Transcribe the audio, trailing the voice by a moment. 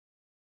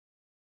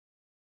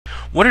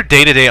What are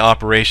day-to-day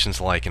operations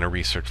like in a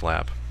research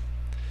lab?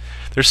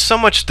 There's so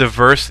much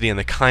diversity in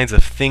the kinds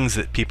of things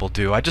that people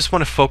do. I just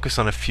want to focus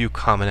on a few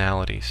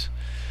commonalities.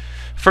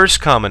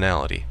 First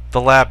commonality, the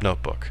lab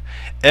notebook.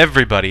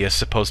 Everybody is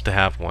supposed to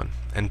have one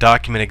and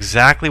document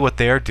exactly what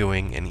they are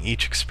doing in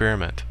each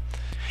experiment.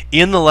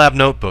 In the lab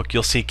notebook,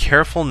 you'll see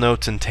careful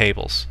notes and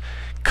tables,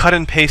 cut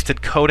and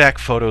pasted Kodak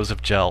photos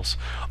of gels,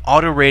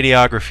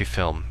 autoradiography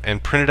film,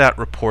 and printed out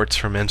reports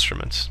from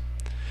instruments.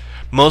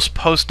 Most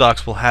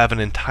postdocs will have an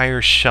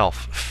entire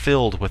shelf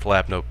filled with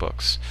lab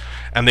notebooks,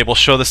 and they will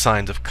show the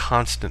signs of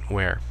constant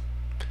wear.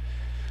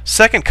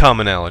 Second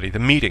commonality, the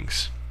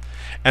meetings.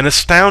 An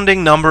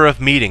astounding number of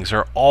meetings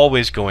are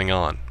always going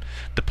on.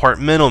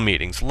 Departmental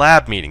meetings,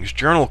 lab meetings,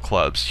 journal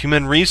clubs,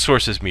 human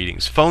resources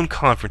meetings, phone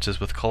conferences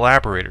with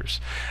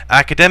collaborators,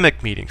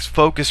 academic meetings,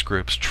 focus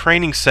groups,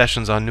 training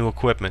sessions on new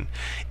equipment,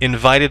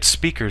 invited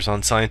speakers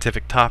on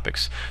scientific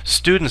topics,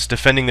 students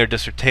defending their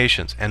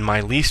dissertations, and my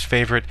least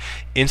favorite,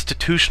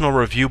 institutional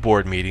review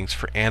board meetings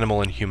for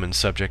animal and human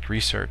subject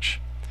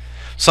research.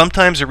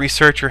 Sometimes a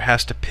researcher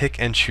has to pick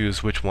and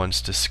choose which ones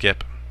to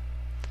skip.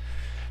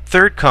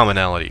 Third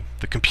commonality,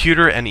 the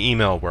computer and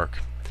email work.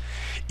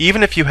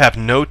 Even if you have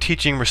no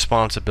teaching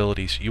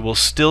responsibilities, you will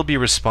still be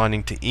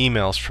responding to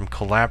emails from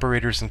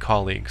collaborators and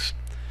colleagues.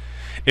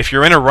 If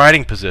you're in a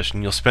writing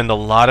position, you'll spend a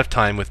lot of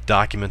time with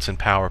documents and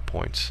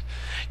PowerPoints.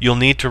 You'll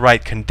need to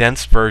write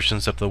condensed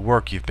versions of the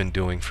work you've been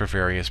doing for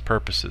various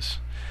purposes.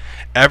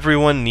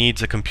 Everyone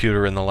needs a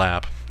computer in the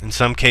lab, in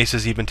some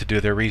cases even to do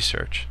their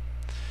research.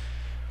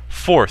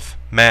 Fourth,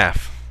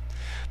 math.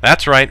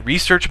 That's right,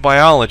 research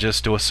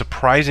biologists do a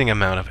surprising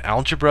amount of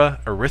algebra,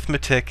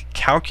 arithmetic,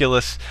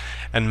 calculus,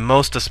 and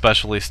most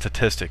especially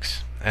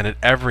statistics, and at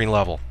every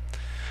level.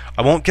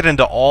 I won't get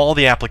into all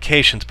the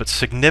applications, but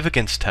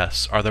significance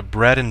tests are the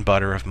bread and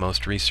butter of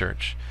most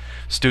research.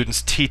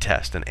 Students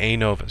t-test and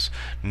ANOVAs.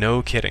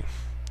 No kidding.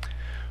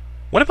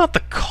 What about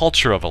the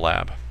culture of a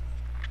lab?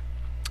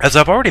 As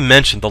I've already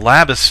mentioned, the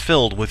lab is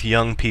filled with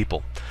young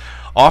people,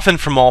 often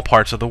from all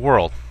parts of the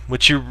world,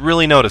 which you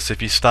really notice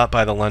if you stop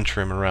by the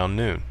lunchroom around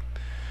noon.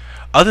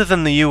 Other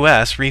than the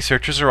US,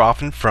 researchers are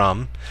often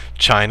from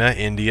China,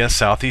 India,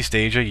 Southeast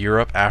Asia,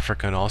 Europe,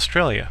 Africa, and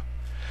Australia.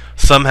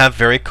 Some have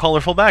very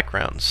colorful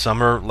backgrounds.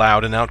 Some are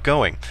loud and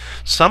outgoing.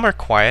 Some are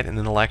quiet and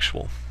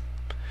intellectual.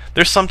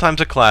 There's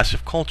sometimes a clash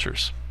of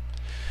cultures.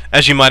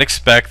 As you might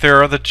expect,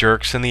 there are the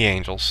jerks and the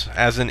angels,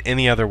 as in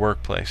any other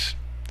workplace.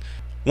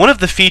 One of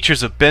the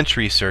features of bench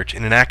research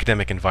in an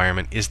academic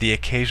environment is the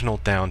occasional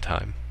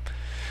downtime.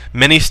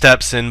 Many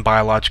steps in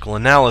biological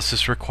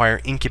analysis require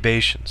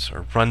incubations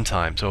or run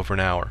times over an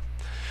hour.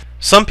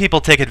 Some people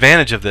take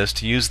advantage of this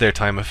to use their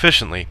time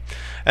efficiently,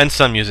 and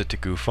some use it to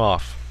goof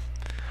off.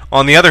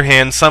 On the other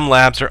hand, some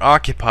labs are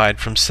occupied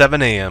from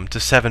 7 a.m. to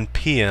 7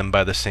 p.m.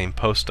 by the same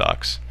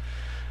postdocs.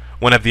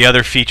 One of the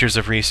other features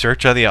of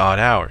research are the odd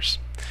hours.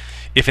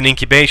 If an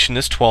incubation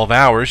is 12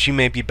 hours, you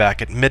may be back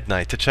at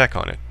midnight to check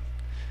on it.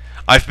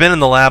 I've been in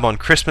the lab on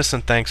Christmas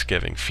and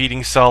Thanksgiving,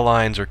 feeding cell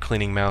lines or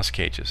cleaning mouse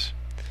cages.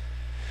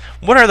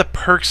 What are the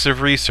perks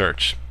of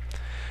research?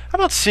 How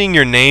about seeing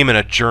your name in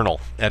a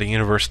journal at a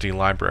university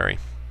library?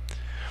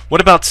 What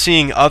about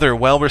seeing other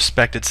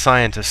well-respected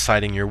scientists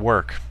citing your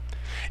work?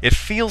 It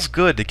feels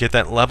good to get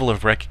that level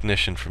of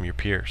recognition from your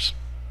peers.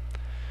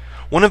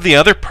 One of the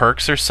other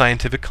perks are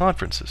scientific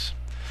conferences,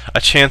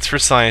 a chance for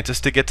scientists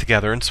to get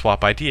together and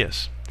swap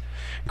ideas.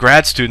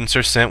 Grad students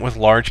are sent with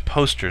large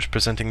posters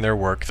presenting their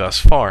work thus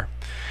far,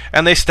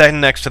 and they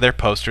stand next to their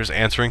posters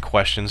answering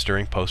questions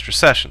during poster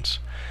sessions.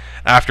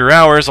 After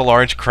hours, a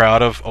large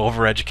crowd of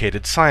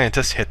overeducated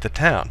scientists hit the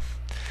town.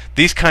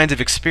 These kinds of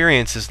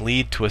experiences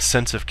lead to a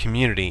sense of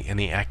community in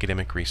the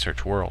academic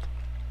research world.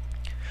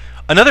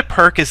 Another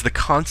perk is the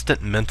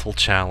constant mental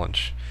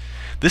challenge.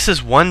 This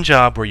is one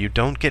job where you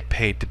don't get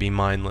paid to be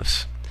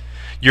mindless.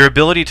 Your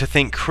ability to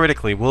think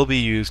critically will be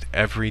used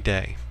every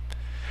day.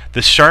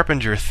 This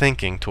sharpens your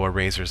thinking to a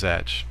razor's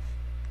edge.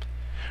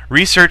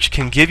 Research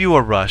can give you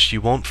a rush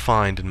you won't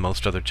find in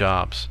most other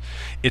jobs.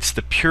 It's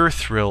the pure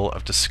thrill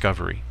of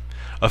discovery,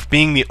 of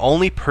being the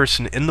only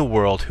person in the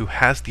world who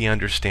has the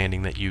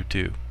understanding that you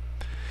do.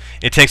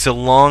 It takes a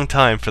long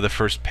time for the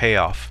first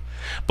payoff,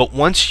 but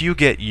once you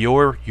get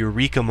your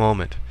eureka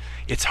moment,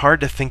 it's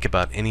hard to think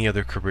about any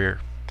other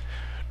career.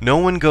 No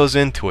one goes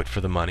into it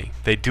for the money.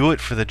 They do it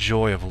for the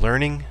joy of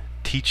learning,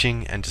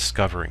 teaching, and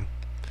discovering.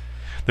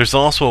 There's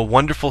also a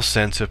wonderful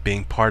sense of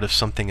being part of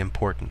something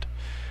important,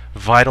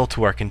 vital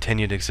to our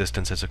continued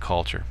existence as a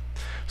culture,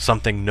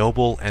 something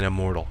noble and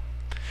immortal.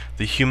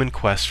 The human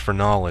quest for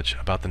knowledge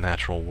about the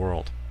natural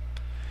world.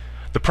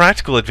 The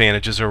practical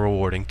advantages are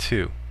rewarding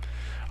too.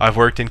 I've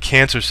worked in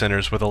cancer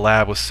centers where the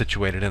lab was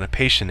situated in a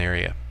patient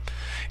area.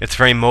 It's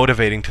very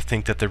motivating to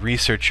think that the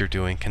research you're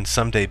doing can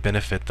someday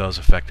benefit those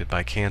affected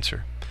by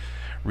cancer.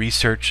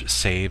 Research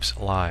saves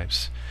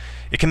lives.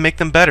 It can make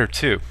them better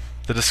too.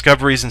 The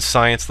discoveries in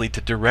science lead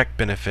to direct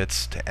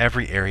benefits to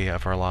every area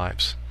of our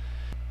lives.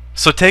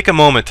 So take a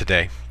moment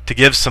today to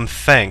give some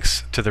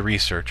thanks to the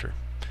researcher.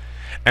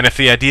 And if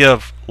the idea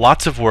of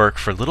lots of work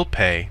for little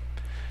pay,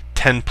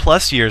 10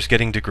 plus years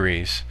getting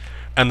degrees,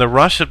 and the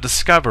rush of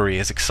discovery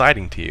is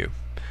exciting to you,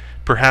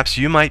 perhaps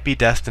you might be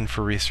destined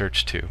for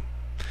research too.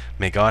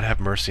 May God have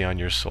mercy on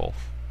your soul.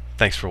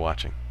 Thanks for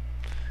watching.